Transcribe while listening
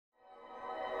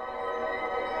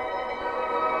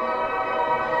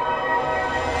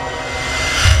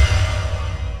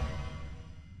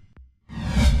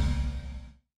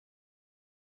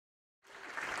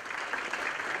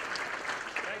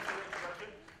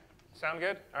Sound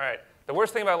good? All right. The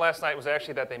worst thing about last night was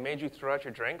actually that they made you throw out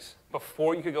your drinks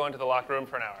before you could go into the locker room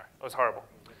for an hour. It was horrible.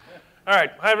 All right.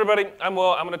 Hi, everybody. I'm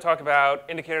Will. I'm going to talk about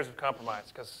indicators of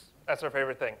compromise, because that's our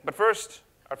favorite thing. But first,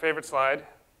 our favorite slide.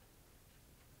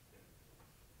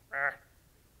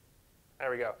 There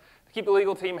we go. To keep the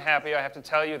legal team happy, I have to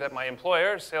tell you that my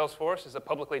employer, Salesforce, is a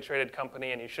publicly traded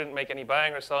company, and you shouldn't make any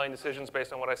buying or selling decisions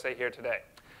based on what I say here today.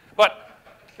 But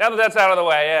now that that's out of the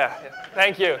way, yeah.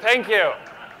 Thank you. Thank you.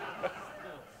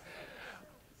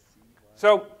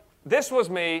 So this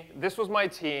was me, this was my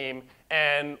team,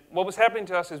 and what was happening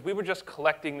to us is we were just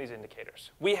collecting these indicators.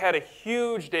 We had a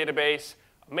huge database,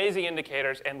 amazing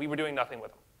indicators, and we were doing nothing with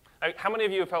them. How many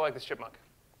of you have felt like this chipmunk?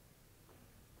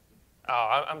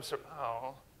 Oh,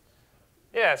 oh.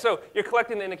 Yeah, so you're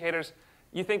collecting the indicators.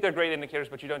 You think they're great indicators,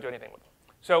 but you don't do anything with them.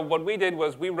 So what we did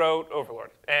was we wrote Overlord,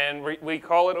 and we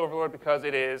call it Overlord because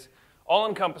it is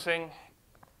all-encompassing.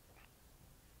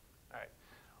 All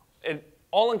right.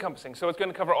 All-encompassing, so it's going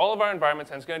to cover all of our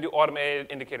environments, and it's going to do automated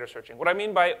indicator searching. What I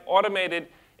mean by automated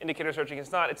indicator searching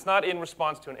is it's not in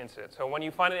response to an incident. So when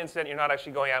you find an incident, you're not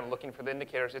actually going out and looking for the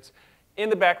indicators. It's in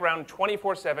the background,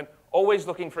 24/7, always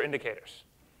looking for indicators.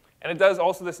 And it does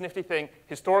also this nifty thing,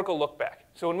 historical look back.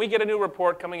 So when we get a new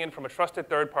report coming in from a trusted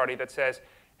third party that says,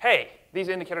 hey, these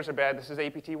indicators are bad, this is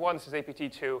APT1, this is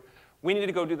APT2, we need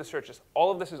to go do the searches. All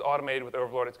of this is automated with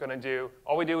Overlord. It's going to do,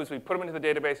 all we do is we put them into the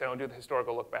database and we'll do the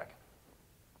historical look back.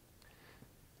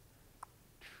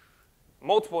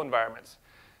 Multiple environments.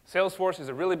 Salesforce is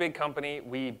a really big company.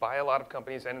 We buy a lot of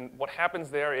companies, and what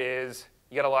happens there is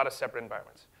you get a lot of separate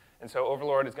environments. And so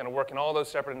Overlord is going to work in all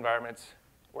those separate environments.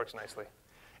 Works nicely.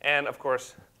 And of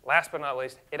course, last but not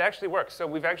least, it actually works. So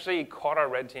we've actually caught our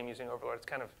red team using Overlord. It's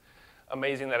kind of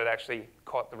amazing that it actually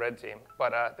caught the red team.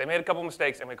 But they made a couple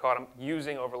mistakes, and we caught them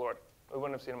using Overlord. We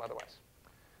wouldn't have seen them otherwise.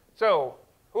 So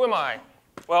who am I?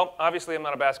 Well, obviously, I'm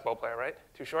not a basketball player, right?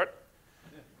 Too short?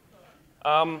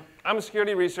 I'm a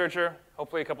security researcher,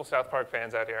 hopefully a couple South Park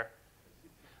fans out here.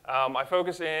 I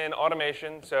focus in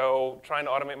automation, so trying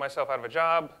to automate myself out of a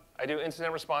job. I do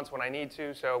incident response when I need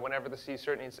to, so whenever the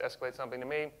CSIRT needs to escalate something to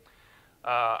me,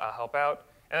 I'll help out.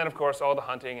 And then, of course, all the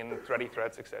hunting and thready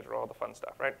threats, et cetera, all the fun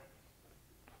stuff, right?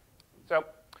 So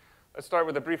let's start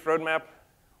with a brief roadmap,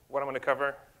 what I'm going to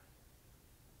cover.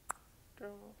 I'm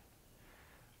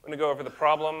going to go over the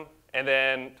problem and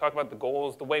then talk about the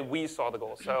goals, the way we saw the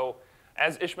goals. So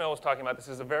as Ishmael was talking about, this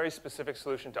is a very specific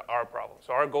solution to our problem.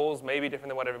 So our goals may be different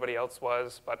than what everybody else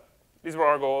was, but these were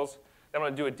our goals. Then I'm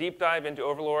going to do a deep dive into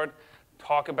Overlord,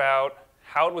 talk about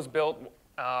how it was built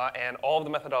and all of the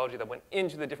methodology that went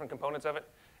into the different components of it.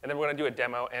 And then we're going to do a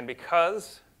demo. And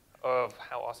because of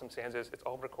how awesome SANS is, it's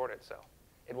all recorded, so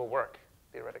it will work,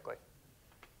 theoretically.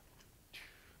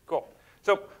 Cool.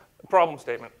 So problem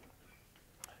statement.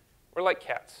 We're like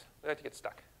cats. We like to get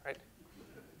stuck, right?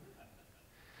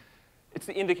 It's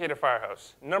the indicator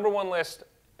firehose. Number one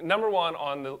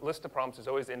on the list of problems is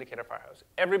always the indicator firehose.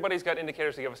 Everybody's got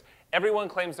indicators to give us. Everyone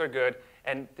claims they're good,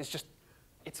 and it's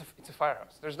a fire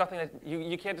hose. There's nothing that,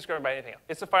 you can't describe it by anything else.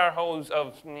 It's a fire hose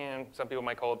of, some people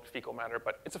might call it fecal matter,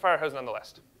 but it's a fire hose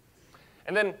nonetheless.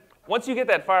 And then once you get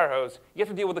that fire hose, you have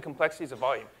to deal with the complexities of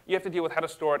volume. You have to deal with how to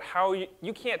store it, how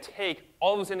you can't take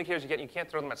all those indicators you get and you can't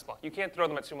throw them at Splunk. You can't throw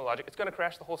them at Sumo Logic. It's going to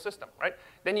crash the whole system, right?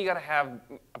 Then you got to have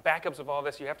backups of all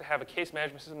this. You have to have a case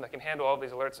management system that can handle all of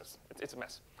these alerts. It's a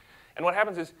mess. And what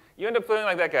happens is you end up feeling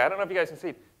like that guy. I don't know if you guys can see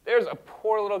it. There's a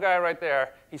poor little guy right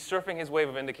there. He's surfing his wave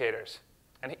of indicators.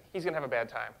 And he's going to have a bad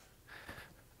time.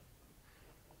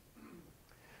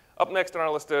 Up next on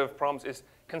our list of problems is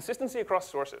consistency across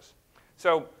sources.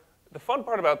 So the fun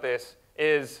part about this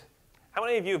is, how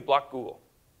many of you have blocked Google?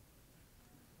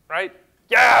 Right?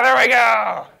 Yeah, there we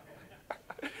go!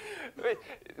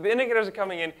 The indicators are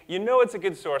coming in. You know it's a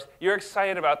good source. You're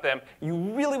excited about them. You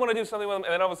really want to do something with them,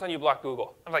 and then all of a sudden you block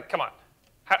Google. I'm like, come on.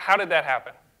 How did that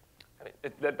happen? I mean,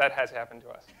 that has happened to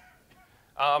us.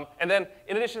 And then,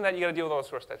 in addition to that, you got to deal with all the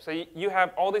source types. So you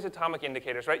have all these atomic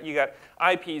indicators, right? You got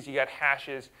IPs, you got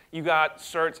hashes, you got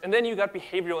certs, and then you got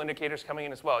behavioral indicators coming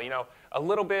in as well. You know, a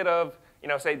little bit of,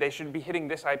 say they should be hitting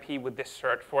this IP with this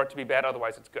cert for it to be bad,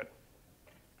 otherwise it's good.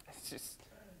 It's just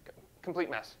a complete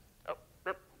mess. Oh.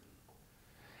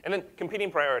 And then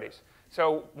competing priorities.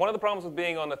 So one of the problems with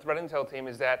being on the threat intel team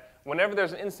is that whenever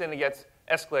there's an incident, it gets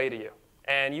escalated to you.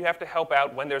 And you have to help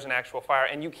out when there's an actual fire.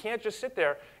 And you can't just sit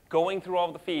there going through all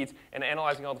of the feeds and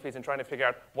analyzing all the feeds and trying to figure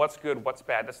out what's good, what's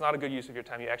bad. That's not a good use of your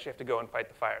time. You actually have to go and fight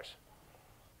the fires.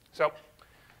 So,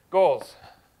 goals.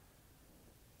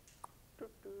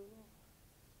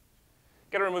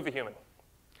 Got to remove the human.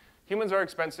 Humans are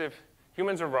expensive.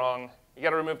 Humans are wrong. You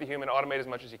got to remove the human, automate as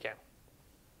much as you can.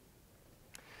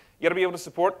 You gotta be able to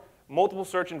support multiple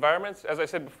search environments. As I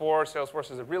said before,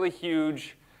 Salesforce is a really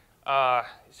huge,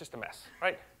 it's just a mess,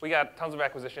 right? We got tons of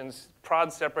acquisitions,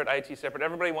 prod separate, IT separate.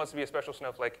 Everybody wants to be a special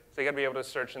snowflake, so you gotta be able to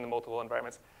search in the multiple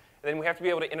environments. And then we have to be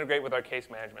able to integrate with our case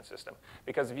management system.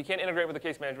 Because if you can't integrate with the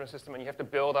case management system and you have to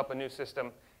build up a new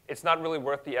system, it's not really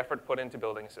worth the effort put into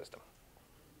building a system.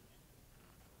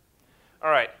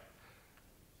 All right,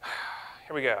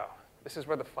 here we go. This is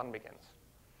where the fun begins.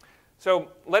 So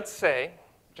let's say,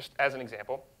 just as an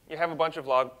example, you have a bunch of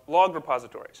log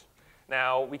repositories.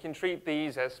 Now, we can treat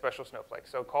these as special snowflakes.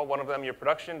 So call one of them your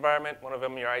production environment, one of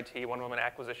them your IT, one of them an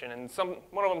acquisition, and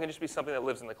one of them can just be something that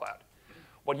lives in the cloud.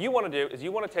 What you want to do is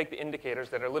you want to take the indicators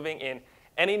that are living in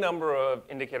any number of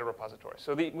indicator repositories.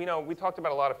 So we talked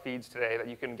about a lot of feeds today that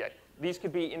you can get. These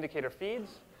could be indicator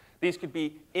feeds. These could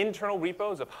be internal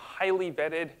repos of highly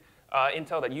vetted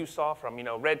intel that you saw from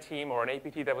red team or an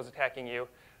APT that was attacking you.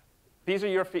 These are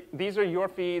your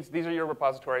feeds, these are your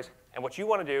repositories. And what you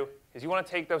want to do is you want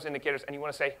to take those indicators and you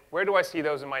want to say, where do I see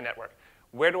those in my network?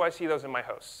 Where do I see those in my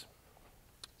hosts?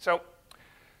 So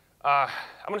I'm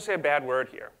going to say a bad word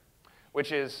here,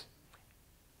 which is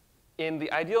in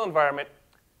the ideal environment,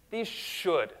 these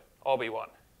should all be one,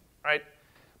 right?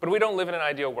 But we don't live in an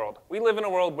ideal world. We live in a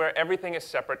world where everything is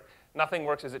separate. Nothing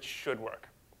works as it should work.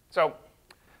 So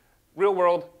real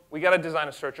world, we got to design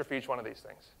a searcher for each one of these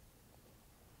things.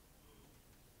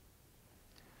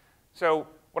 So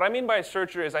what I mean by a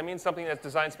searcher is I mean something that's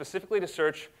designed specifically to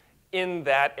search in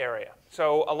that area.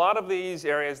 So a lot of these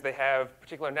areas, they have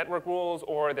particular network rules,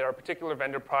 or they're a particular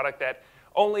vendor product that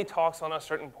only talks on a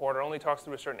certain port or only talks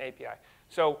through a certain API.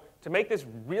 So to make this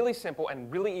really simple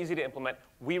and really easy to implement,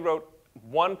 we wrote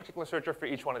one particular searcher for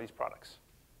each one of these products.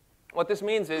 What this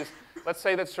means is, let's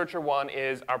say that searcher 1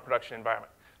 is our production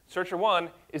environment. Searcher 1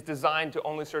 is designed to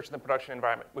only search in the production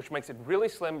environment, which makes it really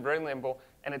slim, very nimble,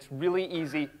 and it's really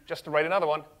easy just to write another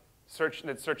one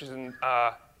that searches in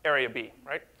area B,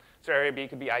 right? So area B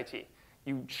could be IT.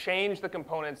 You change the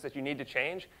components that you need to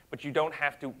change, but you don't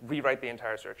have to rewrite the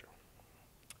entire searcher.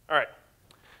 All right.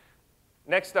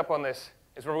 Next up on this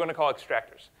is what we're going to call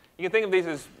extractors. You can think of these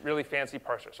as really fancy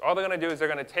parsers. All they're going to do is they're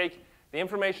going to take the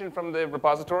information from the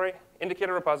repository,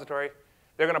 indicator repository.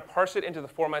 They're going to parse it into the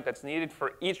format that's needed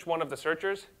for each one of the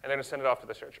searchers, and they're going to send it off to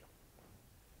the searcher.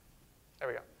 There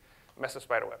we go. Mess of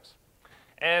spider webs.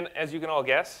 And as you can all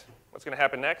guess, what's going to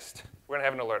happen next? We're going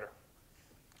to have an alerter.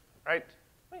 Right?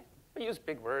 We use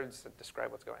big words that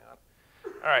describe what's going on.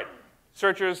 All right.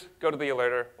 Searchers go to the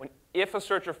alerter. If a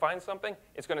searcher finds something,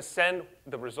 it's going to send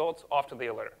the results off to the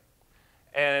alerter.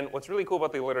 And what's really cool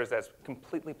about the alerter is that it's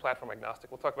completely platform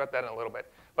agnostic. We'll talk about that in a little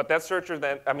bit. But that searcher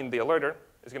then, the alerter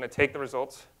is going to take the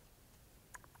results.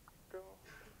 There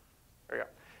we go.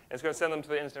 And it's going to send them to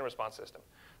the incident response system.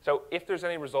 So if there's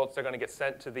any results, they're going to get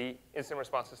sent to the incident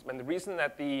response system. And the reason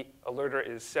that the alerter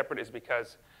is separate is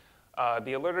because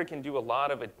the alerter can do a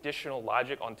lot of additional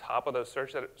logic on top of those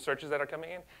searches that are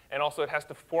coming in. And also, it has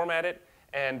to format it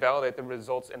and validate the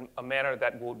results in a manner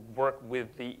that will work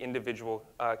with the individual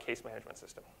case management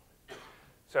system.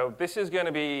 So this is going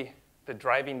to be the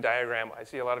driving diagram. I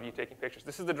see a lot of you taking pictures.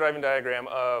 This is the driving diagram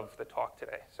of the talk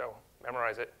today. So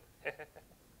memorize it.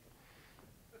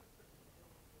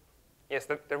 Yes,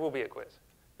 there will be a quiz.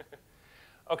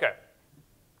 OK.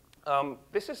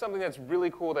 This is something that's really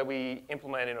cool that we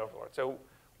implement in Overlord. So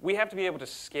we have to be able to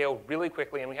scale really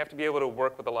quickly, and we have to be able to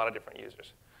work with a lot of different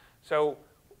users. So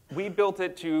we built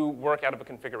it to work out of a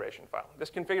configuration file. This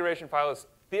configuration file is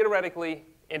theoretically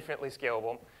infinitely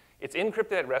scalable. It's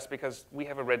encrypted at rest because we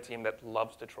have a red team that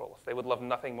loves to troll us. They would love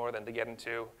nothing more than to get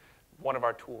into one of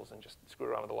our tools and just screw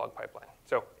around with the log pipeline.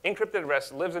 So encrypted at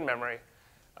rest, lives in memory.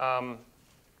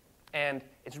 And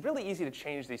it's really easy to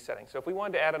change these settings. So if we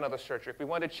wanted to add another searcher, if we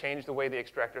wanted to change the way the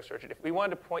extractor searched it, if we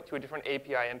wanted to point to a different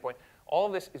API endpoint, all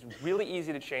of this is really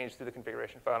easy to change through the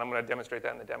configuration file. And I'm going to demonstrate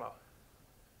that in the demo.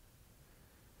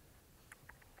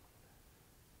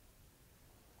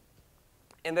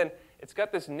 And then it's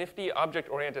got this nifty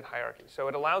object-oriented hierarchy. So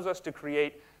it allows us to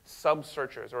create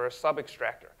sub-searchers or a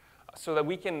sub-extractor so that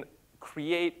we can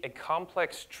create a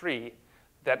complex tree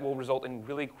that will result in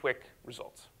really quick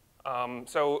results.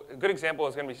 So a good example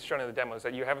is going to be shown in the demo is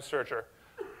that you have a searcher.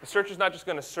 The searcher is not just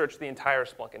going to search the entire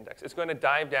Splunk index. It's going to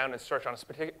dive down and search on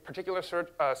a particular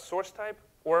source type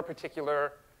or a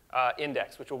particular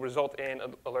index, which will result in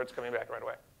alerts coming back right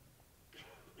away.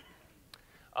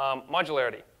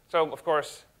 Modularity. So of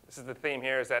course, this is the theme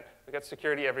here, is that we've got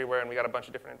security everywhere and we've got a bunch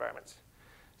of different environments.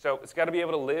 So it's got to be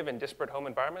able to live in disparate home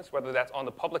environments, whether that's on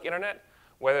the public internet,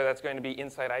 whether that's going to be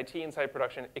inside IT, inside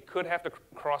production. It could have to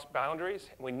cross boundaries,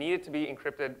 and we need it to be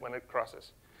encrypted when it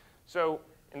crosses. So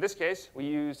in this case, we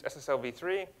use SSL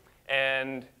v3,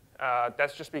 And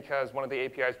that's just because one of the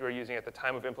APIs we were using at the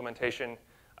time of implementation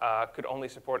could only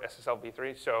support SSL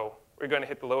v3. So we're going to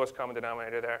hit the lowest common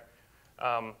denominator there.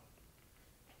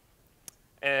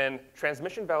 And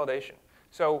transmission validation.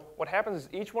 So what happens is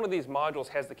each one of these modules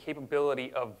has the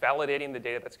capability of validating the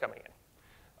data that's coming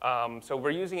in. So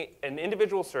we're using an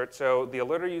individual cert. So the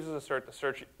alerter uses a cert,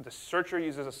 the searcher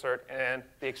uses a cert, and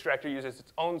the extractor uses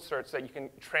its own cert so that you can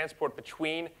transport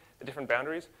between the different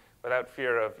boundaries without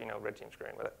fear of red team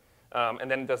screwing with it.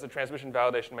 And then it does the transmission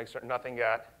validation to make certain nothing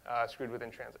got screwed within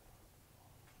transit.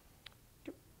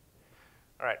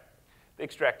 All right, the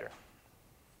extractor.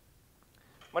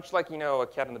 Much like a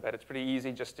cat in the bed, it's pretty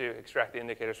easy just to extract the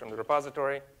indicators from the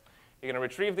repository. You're going to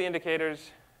retrieve the indicators.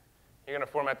 You're going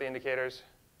to format the indicators.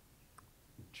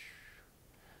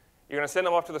 You're going to send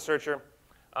them off to the searcher.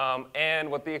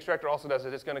 And what the extractor also does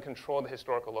is it's going to control the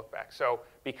historical lookback. So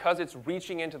because it's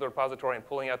reaching into the repository and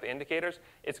pulling out the indicators,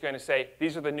 it's going to say,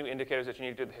 these are the new indicators that you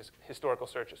need to do the historical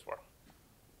searches for.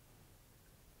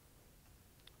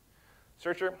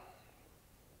 Searcher.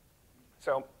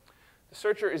 So the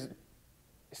searcher is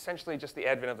essentially just the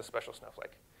advent of the special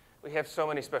snowflake. We have so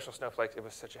many special snowflakes, it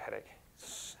was such a headache.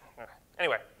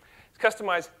 Anyway, it's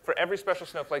customized for every special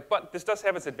snowflake, but this does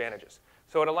have its advantages.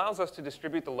 So it allows us to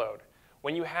distribute the load.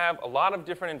 When you have a lot of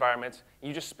different environments,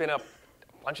 you just spin up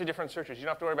a bunch of different searchers. You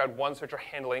don't have to worry about one searcher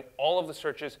handling all of the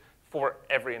searches for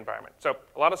every environment. So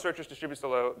a lot of searchers distributes the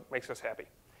load, makes us happy.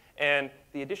 And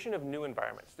the addition of new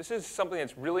environments. This is something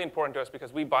that's really important to us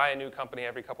because we buy a new company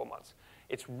every couple months.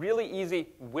 It's really easy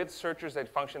with searchers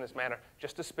that function in this manner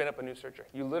just to spin up a new searcher.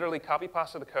 You literally copy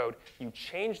pasta the code, you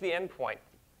change the endpoint,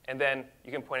 and then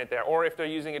you can point it there. Or if they're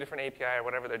using a different API or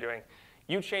whatever they're doing,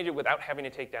 you change it without having to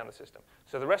take down the system.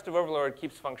 So the rest of Overlord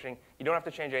keeps functioning. You don't have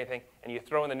to change anything, and you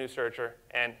throw in the new searcher,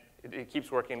 and it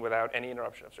keeps working without any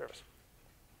interruption of service.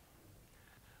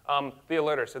 The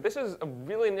alerter. So this is a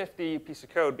really nifty piece of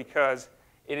code because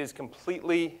it is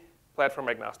completely platform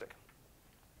agnostic.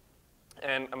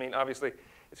 And I mean, obviously,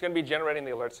 it's going to be generating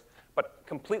the alerts, but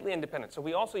completely independent. So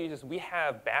we also use this. We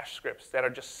have bash scripts that are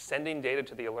just sending data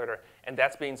to the alerter, and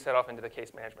that's being set off into the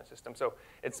case management system. So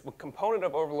it's a component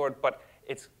of Overlord, but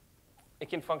it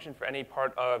can function for any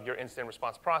part of your incident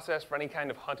response process, for any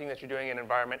kind of hunting that you're doing in an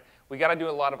environment. We got to do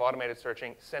a lot of automated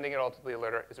searching. Sending it all to the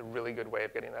alerter is a really good way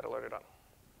of getting that alerted on.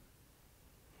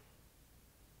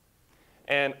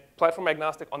 And platform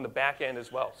agnostic on the back end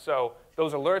as well. So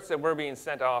those alerts that were being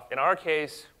sent off, in our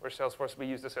case, we're Salesforce, we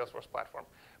use the Salesforce platform.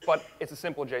 But it's a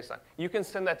simple JSON. You can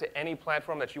send that to any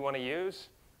platform that you want to use.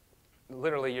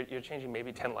 Literally, you're changing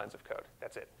maybe 10 lines of code.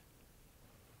 That's it.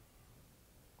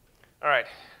 All right,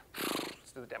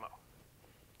 let's do the demo.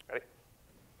 Ready?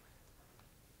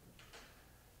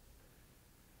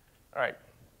 All right.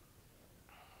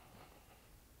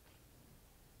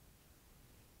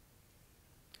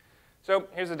 So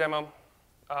here's the demo.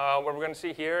 What we're going to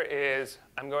see here is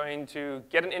I'm going to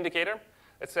get an indicator.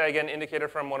 Let's say I get an indicator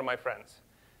from one of my friends.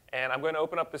 And I'm going to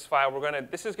open up this file.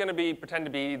 This is going to pretend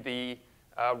to be the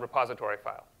repository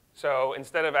file. So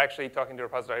instead of actually talking to a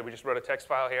repository, we just wrote a text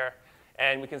file here.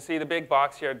 And we can see the big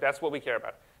box here. That's what we care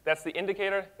about. That's the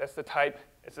indicator. That's the type.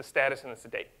 It's the status. And it's the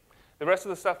date. The rest of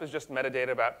the stuff is just metadata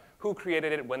about who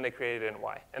created it, when they created it, and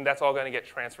why. And that's all going to get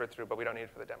transferred through, but we don't need it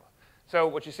for the demo. So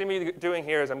what you see me doing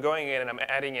here is I'm going in and I'm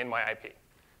adding in my IP.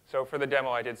 So for the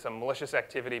demo, I did some malicious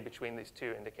activity between these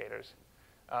two indicators.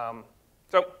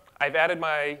 So I've added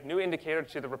my new indicator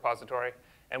to the repository.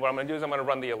 And what I'm going to do is I'm going to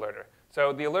run the alerter.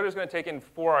 So the alerter is going to take in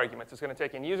 4 arguments. It's going to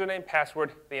take in username,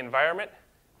 password, the environment,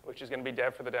 which is going to be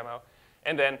dev for the demo,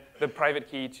 and then the private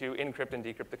key to encrypt and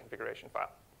decrypt the configuration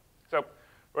file. So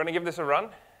we're going to give this a run.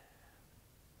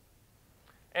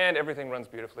 And everything runs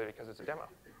beautifully because it's a demo.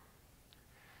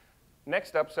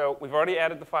 Next up, so we've already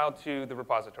added the file to the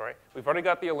repository. We've already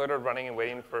got the alerter running and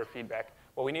waiting for feedback.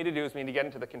 What we need to do is we need to get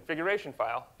into the configuration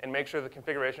file and make sure the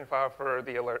configuration file for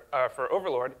the for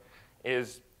Overlord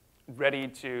is ready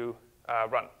to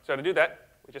run. So to do that,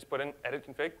 we just put in edit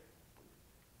config,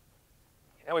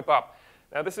 and we pop.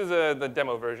 Now this is the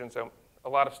demo version, so a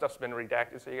lot of stuff's been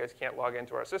redacted, so you guys can't log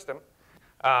into our system.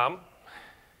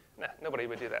 Nobody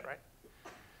would do that, right?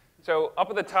 So up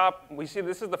at the top, we see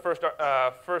this is the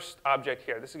first object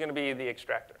here. This is going to be the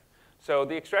extractor. So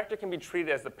the extractor can be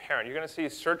treated as the parent. You're going to see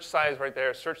search size right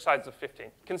there, search size of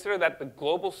 15. Consider that the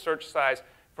global search size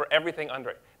for everything under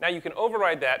it. Now you can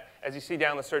override that. As you see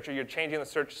down the searcher, you're changing the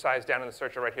search size down in the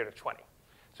searcher right here to 20.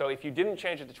 So if you didn't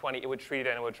change it to 20, it would treat it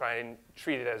and it would try and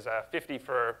treat it as 50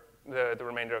 for the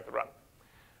remainder of the run.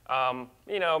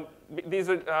 These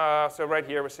are, so right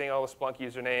here, we're seeing all the Splunk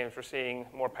usernames. We're seeing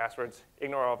more passwords.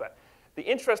 Ignore all of that. The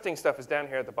interesting stuff is down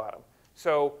here at the bottom.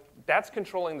 So that's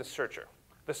controlling the searcher.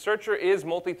 The searcher is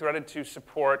multi-threaded to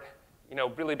support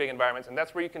really big environments, and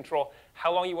that's where you control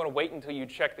how long you want to wait until you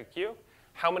check the queue,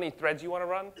 how many threads you want to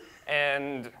run,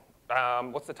 and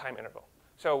what's the time interval.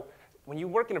 So when you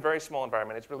work in a very small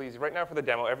environment, it's really easy. Right now for the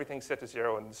demo, everything's set to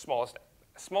 0 and the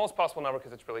smallest possible number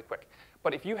because it's really quick.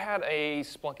 But if you had a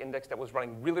Splunk index that was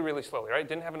running really, really slowly, right,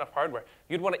 didn't have enough hardware,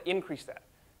 you'd want to increase that.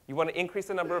 You want to increase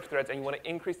the number of threads, and you want to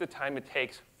increase the time it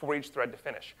takes for each thread to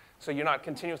finish. So you're not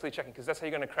continuously checking, because that's how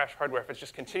you're going to crash hardware if it's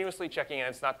just continuously checking and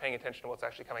it's not paying attention to what's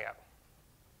actually coming out.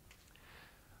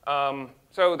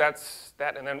 So that's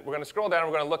that, and then we're going to scroll down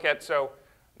and we're going to look at, so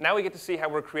now we get to see how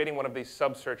we're creating one of these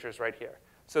sub-searchers right here.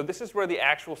 So this is where the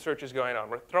actual search is going on.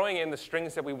 We're throwing in the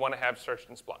strings that we want to have searched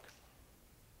in Splunk.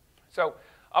 So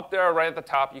up there right at the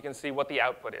top, you can see what the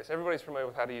output is. Everybody's familiar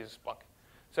with how to use Splunk.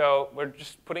 So we're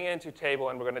just putting it into a table,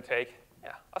 and we're going to take,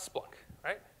 a Splunk,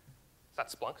 right? It's not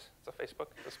Splunk's. It's a Facebook.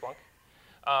 It's a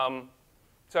Splunk.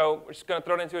 So we're just going to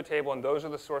throw it into a table, and those are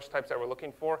the source types that we're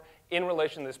looking for in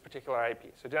relation to this particular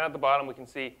IP. So down at the bottom, we can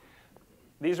see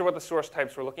these are what the source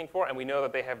types we're looking for, and we know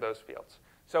that they have those fields.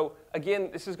 So again,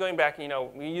 this is going back,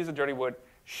 we use a dirty word,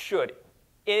 should.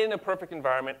 In a perfect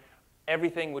environment,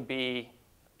 everything would be,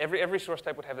 every source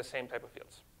type would have the same type of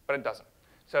fields, but it doesn't.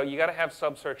 So you got to have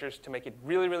sub-searchers to make it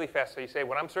really, really fast. So you say,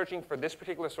 when I'm searching for this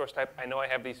particular source type, I know I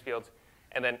have these fields,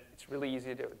 and then it's really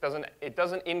easy to do. It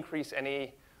doesn't increase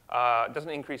any,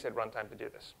 doesn't increase at runtime to do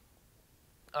this.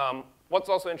 What's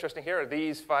also interesting here are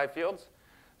these 5 fields.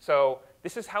 So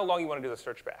this is how long you want to do the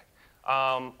search back.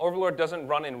 Overlord doesn't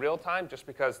run in real time just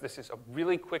because this is a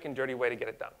really quick and dirty way to get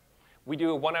it done. We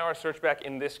do a 1-hour search back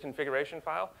in this configuration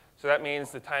file. So that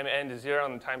means the time end is 0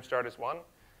 and the time start is 1.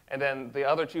 And then the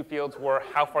other 2 fields were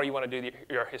how far you want to do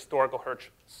your historical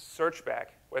search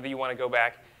back, whether you want to go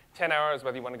back 10 hours,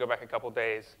 whether you want to go back a couple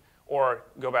days, or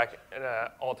go back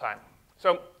all time.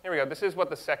 So here we go. This is what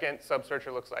the second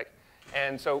sub-searcher looks like.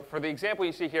 And so for the example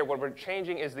you see here, what we're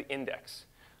changing is the index.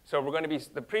 So we're going to be,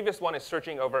 the previous one is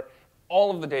searching over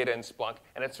all of the data in Splunk,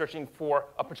 and it's searching for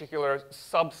a particular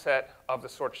subset of the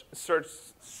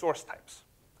source types.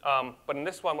 But in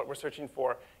this one, what we're searching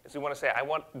for is we want to say, I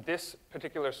want this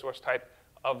particular source type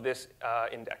of this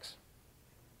index.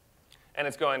 And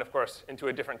it's going, of course, into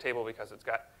a different table because it's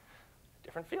got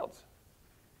different fields.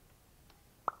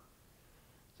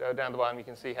 So down the bottom, you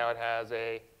can see how it has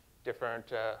a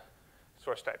different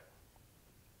source type.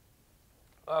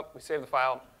 We save the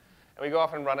file, and we go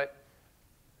off and run it.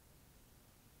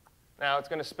 Now, it's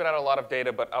going to spit out a lot of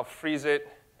data, but I'll freeze it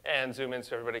and zoom in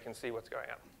so everybody can see what's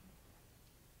going on.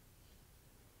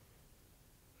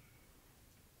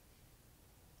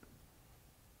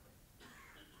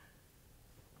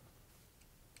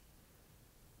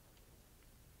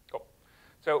 Cool.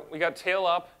 So we got tail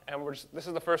up, and this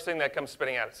is the first thing that comes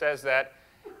spitting out. It says that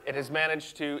it has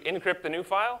managed to encrypt the new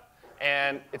file,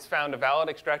 and it's found a valid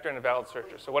extractor and a valid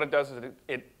searcher. So what it does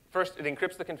is first it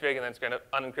encrypts the config, and then it's going to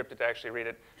unencrypt it to actually read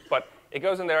it. But it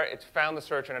goes in there, it's found the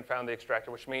searcher, and it found the extractor,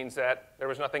 which means that there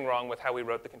was nothing wrong with how we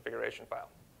wrote the configuration file.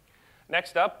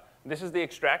 Next up, this is the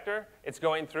extractor. It's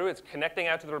going through, it's connecting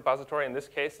out to the repository, in this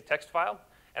case, the text file,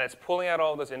 and it's pulling out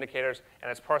all of those indicators,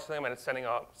 and it's parsing them, and it's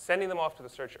sending them off to the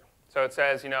searcher. So it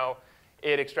says,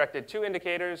 it extracted 2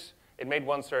 indicators, it made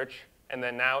 1 search, and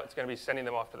then now it's going to be sending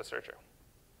them off to the searcher.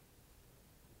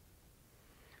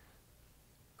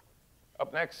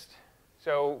 Up next,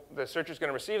 so the searcher is going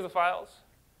to receive the files,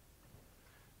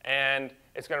 and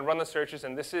it's going to run the searches.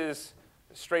 And this is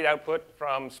straight output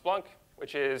from Splunk,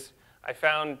 which is I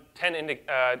found 10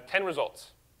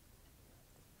 results.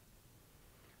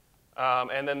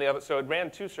 And then the other, so it ran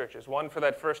 2 searches, one for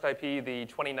that first IP, the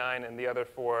 29, and the other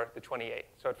for the 28.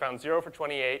 So it found 0 for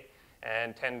 28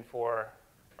 and 10 for,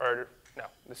 or no,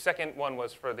 the second one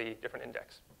was for the different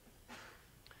index.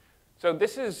 So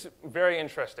this is very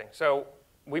interesting. So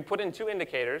we put in 2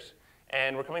 indicators,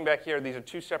 and we're coming back here. These are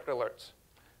 2 separate alerts.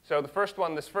 So the first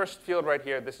one, this first field right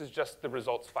here, this is just the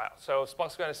results file. So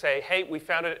Splunk's going to say, hey, we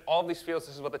found it, all of these fields,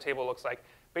 this is what the table looks like.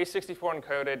 Base 64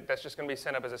 encoded, that's just going to be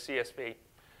sent up as a CSV.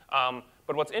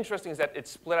 But what's interesting is that it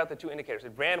split out the 2 indicators.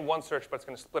 It ran 1 search, but it's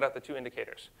going to split out the 2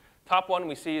 indicators. Top one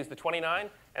we see is the 29,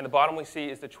 and the bottom we see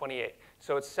is the 28.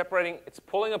 So it's separating, it's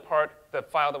pulling apart the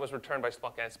file that was returned by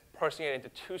Splunk, and it's parsing it into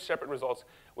 2 separate results,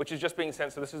 which is just being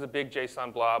sent. So this is a big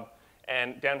JSON blob.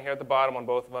 And down here at the bottom on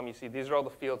both of them, you see these are all the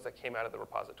fields that came out of the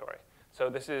repository. So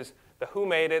this is the who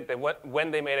made it, the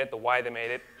when they made it, the why they made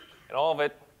it, and all of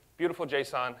it, beautiful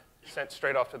JSON sent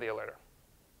straight off to the alerter.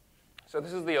 So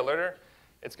this is the alerter.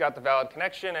 It's got the valid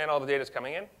connection, and all the data is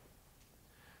coming in.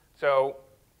 So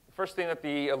first thing that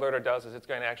the alerter does is it's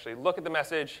going to actually look at the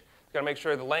message. It's got to make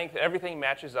sure the length, everything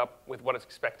matches up with what it's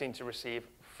expecting to receive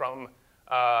from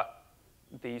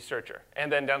the searcher.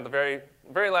 And then down to the very,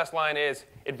 very last line is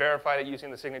it verified it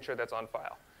using the signature that's on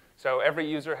file. So every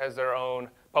user has their own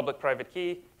public-private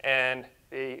key, and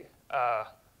the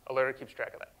alerter keeps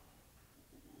track of that.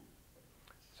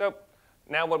 So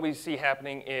now what we see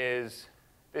happening is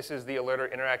this is the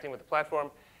alerter interacting with the platform,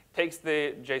 takes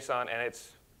the JSON, and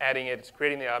it's adding it, it's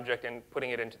creating the object and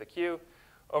putting it into the queue.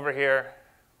 Over here,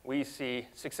 we see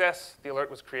success. The alert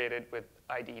was created with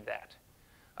ID that.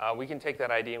 We can take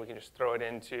that ID and we can just throw it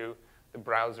into the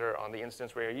browser on the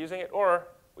instance where you're using it, or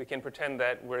we can pretend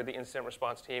that we're the incident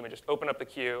response team and just open up the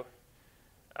queue,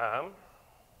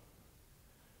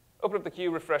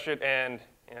 refresh it, and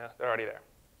they're already there.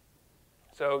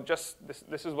 So just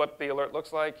this is what the alert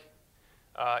looks like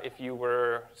if you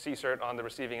were CSERT on the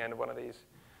receiving end of one of these.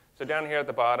 So down here at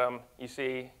the bottom, you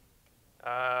see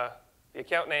the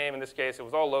account name. In this case, it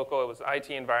was all local. It was IT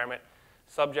environment.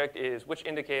 Subject is which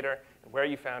indicator and where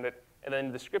you found it. And then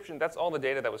the description, that's all the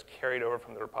data that was carried over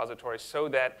from the repository so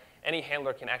that any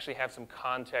handler can actually have some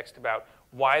context about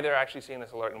why they're actually seeing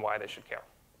this alert and why they should care.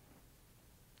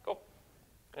 Cool.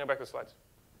 Go back to the slides.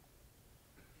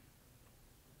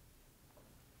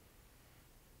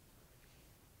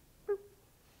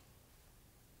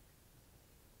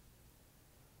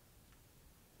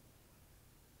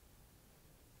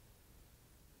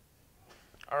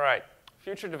 All right,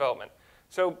 future development.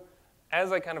 So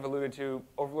as I kind of alluded to,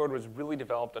 Overlord was really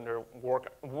developed under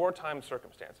wartime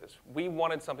circumstances. We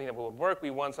wanted something that would work. We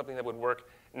wanted something that would work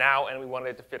now, and we wanted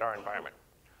it to fit our environment.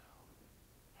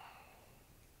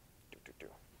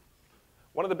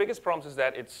 One of the biggest problems is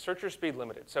that it's searcher speed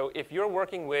limited. So if you're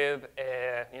working with,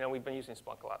 we've been using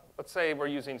Splunk a lot. Let's say we're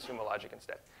using Sumo Logic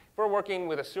instead. If we're working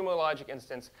with a Sumo Logic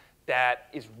instance that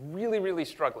is really, really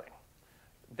struggling,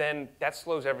 then that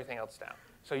slows everything else down.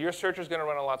 So your searcher is going to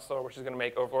run a lot slower, which is going to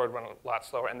make Overlord run a lot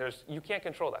slower. And you can't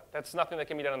control that. That's nothing that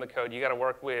can be done in the code. You got to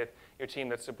work with your team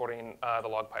that's supporting the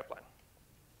log pipeline.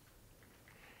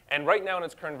 And right now in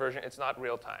its current version, it's not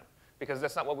real time, because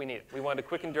that's not what we needed. We wanted a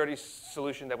quick and dirty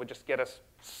solution that would just get us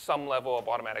some level of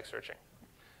automatic searching.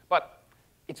 But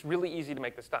it's really easy to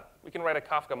make this done. We can write a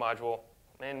Kafka module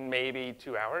in maybe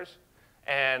 2 hours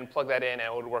and plug that in, and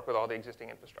it would work with all the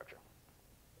existing infrastructure.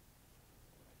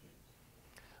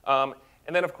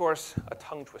 And then, of course, a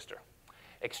tongue twister.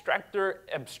 Extractor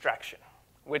abstraction,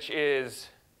 which is,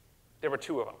 there were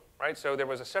 2 of them, right? So there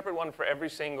was a separate one for every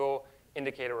single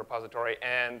indicator repository,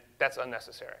 and that's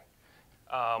unnecessary.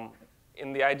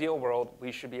 In the ideal world,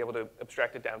 we should be able to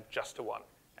abstract it down just to one,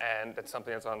 and that's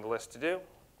something that's on the list to do.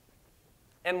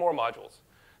 And more modules.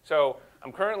 So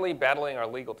I'm currently battling our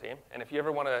legal team, and if you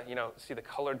ever want to see the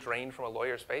color drain from a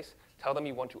lawyer's face, tell them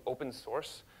you want to open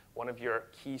source one of your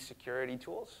key security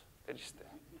tools.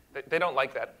 They don't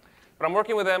like that. But I'm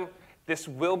working with them. This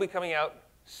will be coming out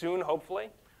soon, hopefully.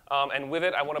 And with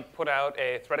it, I want to put out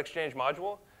a threat exchange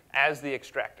module as the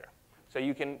extractor. So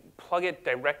you can plug it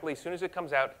directly. As soon as it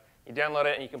comes out, you download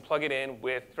it, and you can plug it in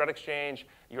with threat exchange,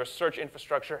 your search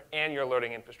infrastructure, and your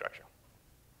alerting infrastructure.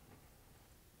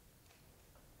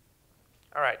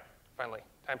 All right, finally,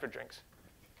 time for drinks.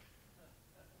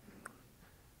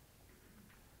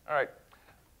 All right.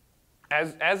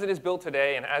 As it is built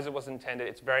today and as it was intended,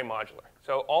 it's very modular.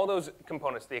 So all those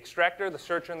components, the extractor, the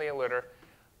searcher, and the alerter,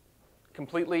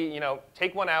 completely,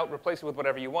 take one out, replace it with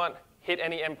whatever you want, hit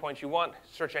any endpoint you want,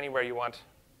 search anywhere you want.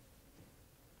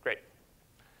 Great.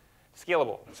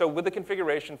 Scalable. So with the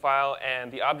configuration file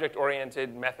and the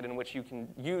object-oriented method in which you can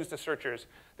use the searchers,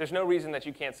 there's no reason that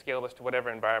you can't scale this to whatever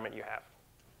environment you have.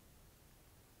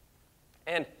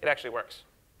 And it actually works.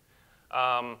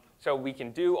 So we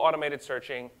can do automated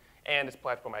searching, and it's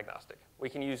platform agnostic. We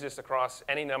can use this across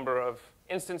any number of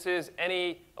instances,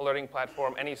 any alerting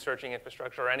platform, any searching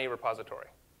infrastructure, or any repository.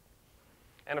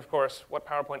 And of course, what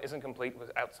PowerPoint isn't complete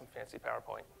without some fancy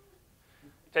PowerPoint?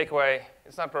 Takeaway,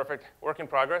 it's not perfect, work in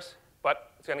progress,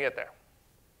 but it's going to get there.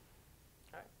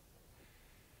 All right.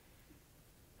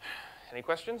 Any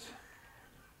questions?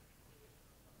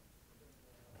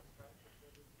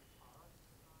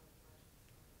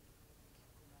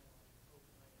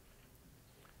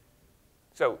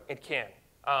 So it can.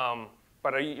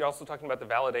 But are you also talking about the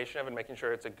validation of it, making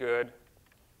sure it's a good?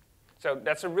 So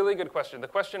that's a really good question. The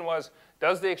question was,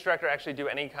 does the extractor actually do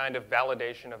any kind of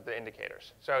validation of the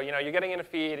indicators? So you're getting in a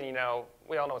feed, and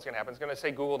we all know what's going to happen. It's going to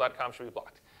say google.com should be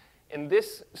blocked. In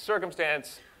this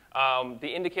circumstance, the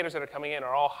indicators that are coming in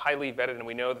are all highly vetted, and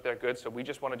we know that they're good, so we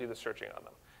just want to do the searching on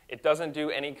them. It doesn't do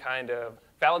any kind of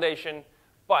validation,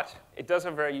 but it does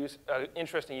have a very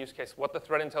interesting use case. What the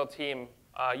threat intel team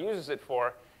uses it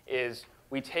for is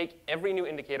we take every new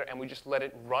indicator and we just let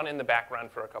it run in the background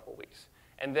for a couple weeks.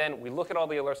 And then we look at all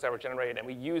the alerts that were generated, and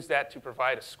we use that to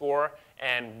provide a score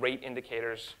and rate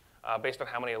indicators based on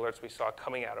how many alerts we saw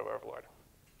coming out of Overlord.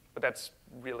 But that's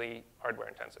really hardware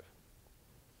intensive.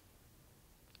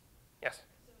 Yes?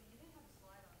 So you didn't have a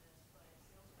slide on this, but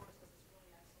Salesforce has this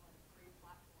really excellent free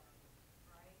platform,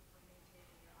 right, for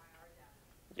maintaining your IR data.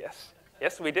 Yes.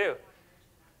 Yes, we do.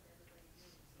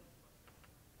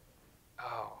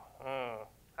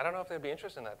 I don't know if they'd be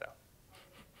interested in that, though.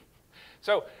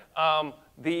 So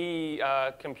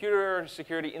the computer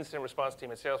security incident response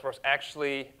team at Salesforce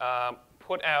actually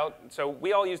put out, so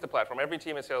we all use the platform. Every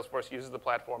team at Salesforce uses the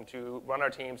platform to run our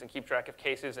teams and keep track of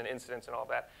cases and incidents and all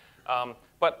that.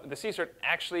 But the CSIRT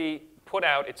actually put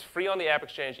out, it's free on the App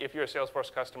Exchange if you're a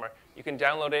Salesforce customer. You can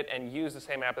download it and use the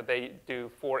same app that they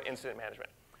do for incident management.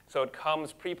 So it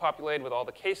comes pre-populated with all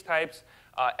the case types,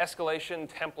 escalation,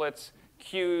 templates,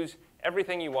 queues,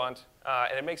 everything you want,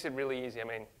 and it makes it really easy. I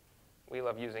mean, we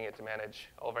love using it to manage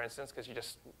all of our incidents because you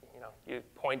just, you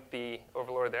point the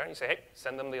Overlord there and you say, hey,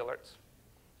 send them the alerts.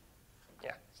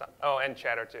 Yeah, oh, and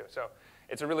chatter too. So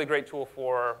it's a really great tool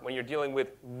for when you're dealing with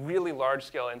really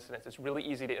large-scale incidents. It's really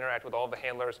easy to interact with all of the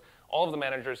handlers, all of the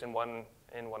managers in one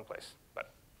place.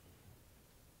 But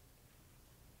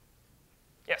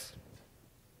yes?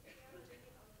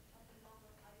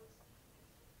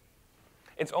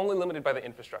 It's only limited by the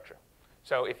infrastructure.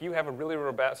 So if you have a really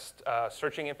robust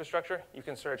searching infrastructure, you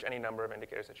can search any number of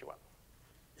indicators that you want.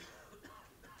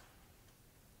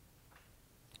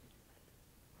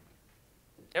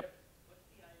 Yep? What's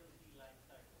the IOC life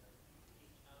cycle? Do you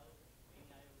age out any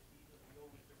IOCs, or do you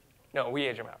always searching for? No, we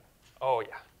age them out. Oh,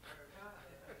 yeah.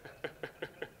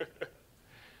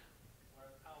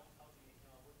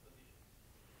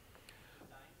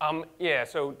 Yeah,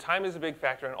 so time is a big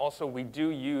factor, and also we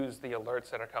do use the alerts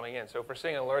that are coming in. So if we're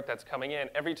seeing an alert that's coming in,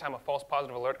 every time a false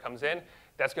positive alert comes in,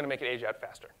 that's going to make it age out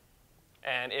faster.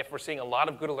 And if we're seeing a lot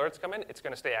of good alerts come in, it's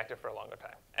going to stay active for a longer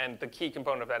time. And the key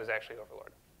component of that is actually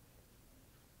Overlord.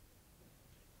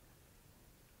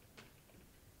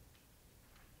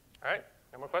 All right,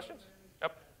 no more questions?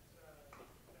 Yep.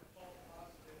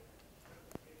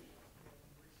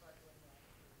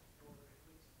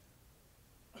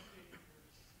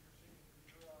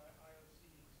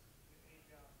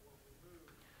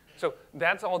 So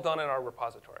that's all done in our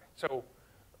repository. So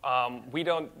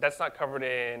that's not covered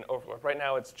in Overlord. Right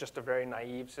now, it's just a very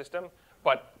naive system.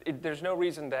 But there's no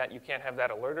reason that you can't have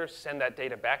that alerter send that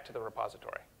data back to the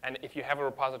repository. And if you have a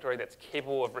repository that's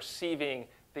capable of receiving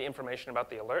the information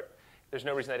about the alert, there's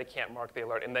no reason that it can't mark the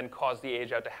alert and then cause the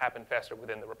age out to happen faster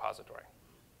within the repository.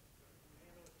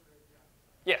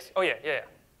 Yes. Oh, yeah.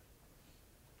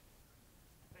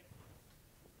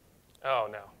 Oh,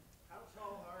 no. How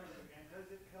tall are you, and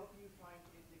does it help you find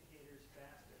indicators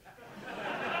faster?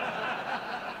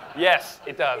 Yes,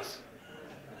 it does.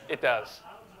 It does.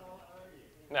 How tall are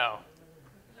you? No.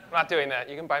 I'm not doing that.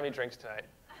 You can buy me drinks tonight.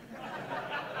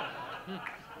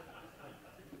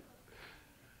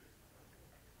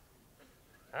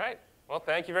 All right. Well,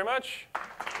 thank you very much.